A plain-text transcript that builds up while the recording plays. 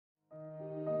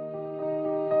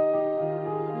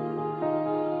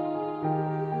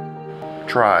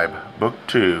Tribe, Book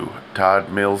 2,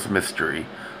 Todd Mills Mystery.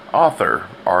 Author,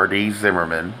 R.D.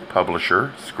 Zimmerman.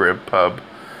 Publisher, Scrib Pub,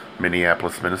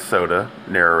 Minneapolis, Minnesota.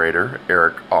 Narrator,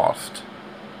 Eric Aust.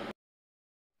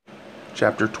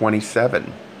 Chapter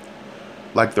 27.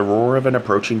 Like the roar of an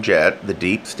approaching jet, the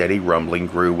deep, steady rumbling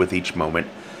grew with each moment,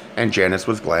 and Janice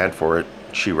was glad for it.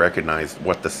 She recognized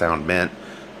what the sound meant: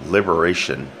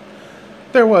 liberation.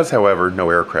 There was, however, no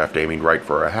aircraft aiming right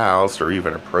for a house or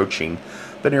even approaching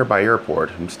the nearby airport.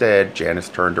 Instead, Janice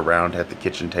turned around at the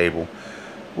kitchen table,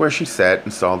 where she sat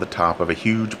and saw the top of a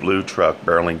huge blue truck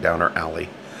barreling down her alley.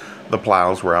 The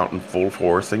plows were out in full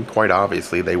force, and quite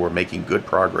obviously they were making good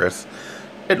progress.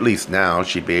 At least now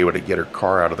she'd be able to get her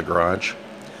car out of the garage.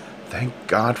 Thank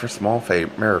God for small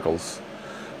miracles.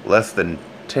 Less than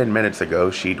 10 minutes ago,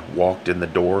 she'd walked in the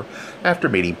door after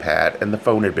meeting Pat, and the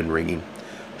phone had been ringing.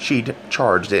 She'd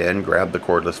charged in, grabbed the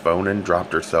cordless phone, and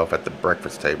dropped herself at the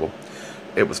breakfast table.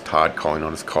 It was Todd calling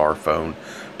on his car phone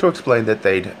to explain that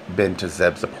they'd been to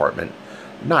Zeb's apartment,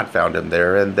 not found him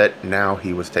there, and that now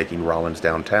he was taking Rollins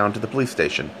downtown to the police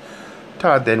station.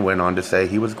 Todd then went on to say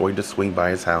he was going to swing by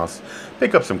his house,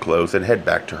 pick up some clothes, and head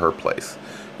back to her place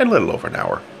in a little over an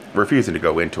hour, refusing to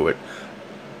go into it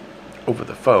over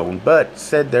the phone, but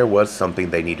said there was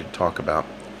something they needed to talk about.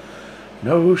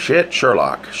 No shit,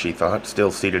 Sherlock, she thought, still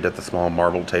seated at the small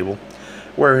marble table,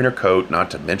 wearing her coat, not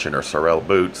to mention her sorrel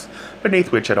boots,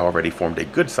 beneath which had already formed a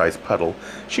good-sized puddle.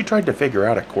 She tried to figure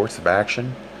out a course of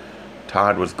action.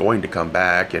 Todd was going to come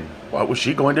back, and what was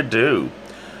she going to do?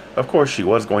 Of course she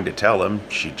was going to tell him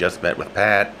she'd just met with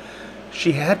Pat.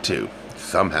 She had to,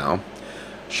 somehow.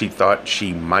 She thought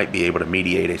she might be able to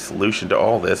mediate a solution to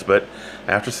all this, but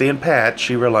after seeing Pat,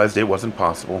 she realized it wasn't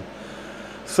possible.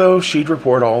 So she'd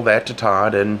report all that to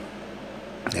Todd, and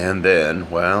then,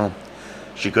 well,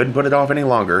 she couldn't put it off any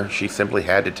longer. She simply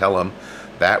had to tell him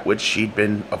that which she'd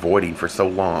been avoiding for so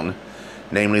long,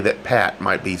 namely that Pat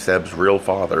might be Zeb's real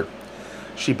father.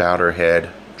 She bowed her head,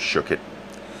 shook it.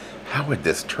 How had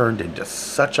this turned into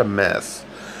such a mess?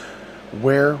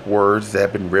 Where were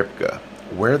Zeb and Ripka?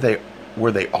 Were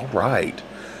they all right?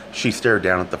 She stared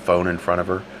down at the phone in front of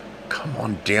her. Come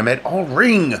on, damn it, I'll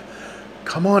ring!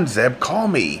 Come on, Zeb, call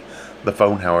me! The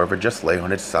phone, however, just lay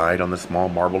on its side on the small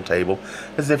marble table,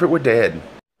 as if it were dead.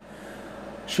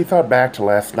 She thought back to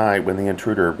last night when the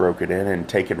intruder broke it in and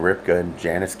taken Ripka, and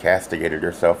Janice castigated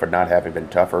herself for not having been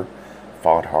tougher,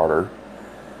 fought harder.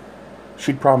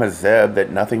 She'd promised Zeb that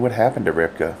nothing would happen to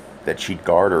Ripka, that she'd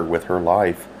guard her with her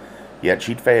life. Yet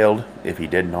she'd failed. If he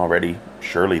didn't already,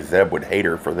 surely Zeb would hate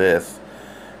her for this.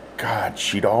 God,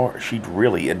 she'd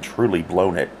really and truly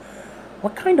blown it.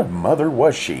 What kind of mother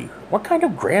was she? What kind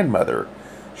of grandmother?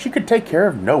 She could take care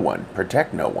of no one,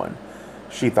 protect no one.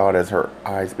 She thought as her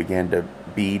eyes began to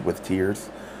bead with tears.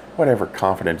 Whatever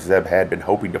confidence Zeb had been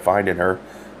hoping to find in her,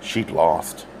 she'd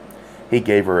lost. He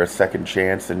gave her a second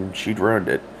chance, and she'd ruined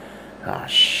it. Ah,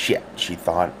 shit, she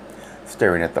thought,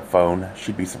 staring at the phone.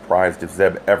 She'd be surprised if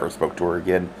Zeb ever spoke to her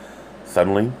again.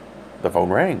 Suddenly, the phone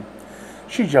rang.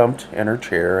 She jumped in her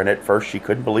chair, and at first she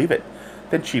couldn't believe it.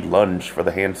 Then she lunged for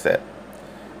the handset.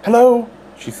 Hello,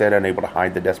 she said, unable to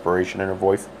hide the desperation in her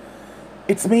voice.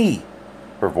 It's me.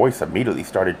 Her voice immediately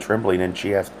started trembling, and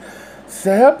she asked,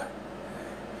 Zeb?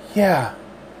 Yeah.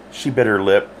 She bit her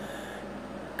lip,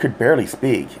 could barely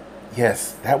speak.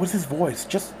 Yes, that was his voice.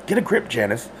 Just get a grip,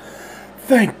 Janice.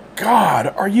 Thank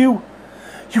God!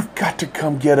 You've got to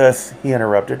come get us, he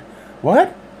interrupted.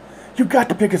 What? You've got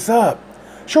to pick us up.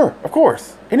 Sure, of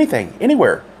course. Anything,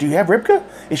 anywhere. Do you have Ripka?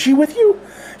 Is she with you?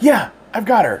 Yeah, I've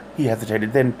got her. He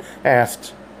hesitated, then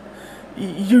asked,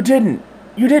 You didn't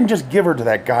just give her to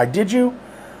that guy, did you?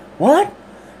 What?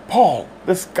 Paul,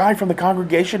 this guy from the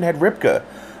congregation had Ripka.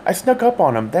 I snuck up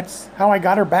on him. That's how I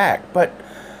got her back. But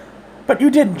you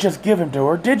didn't just give him to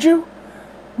her, did you?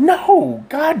 No,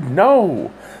 God,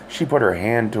 no. She put her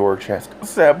hand to her chest.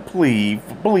 Zeb, please,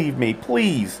 believe me,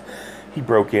 please. He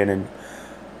broke in, and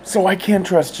so I can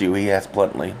trust you, he asked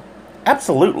bluntly.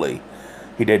 Absolutely.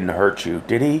 He didn't hurt you,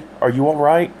 did he? Are you all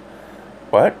right?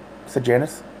 What? Said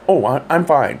Janice. Oh, I'm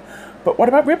fine. But what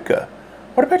about Ripka?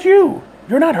 What about you?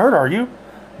 You're not hurt, are you?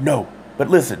 No, but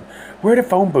listen, we're at a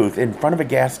phone booth in front of a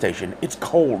gas station. It's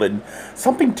cold, and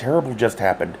something terrible just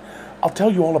happened. I'll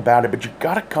tell you all about it, but you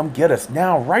gotta come get us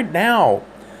now, right now.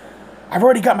 I've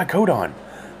already got my coat on.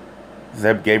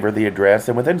 Zeb gave her the address,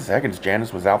 and within seconds,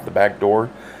 Janice was out the back door,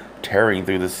 tearing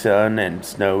through the sun and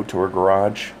snow to her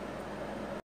garage.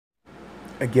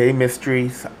 A Gay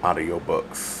Mysteries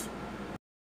audiobooks.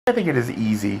 I think it is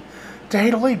easy to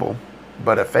hate a label,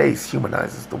 but a face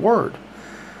humanizes the word.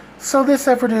 So this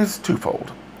effort is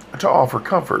twofold. to offer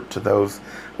comfort to those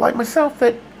like myself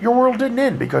that your world didn't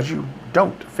end because you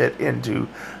don't fit into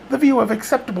the view of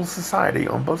acceptable society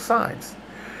on both sides.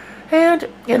 And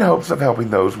in hopes of helping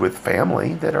those with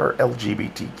family that are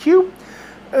LGBTQ,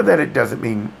 that it doesn't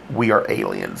mean we are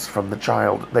aliens from the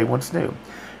child they once knew.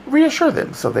 Reassure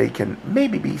them so they can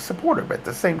maybe be supportive at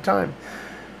the same time,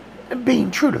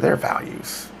 being true to their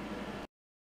values.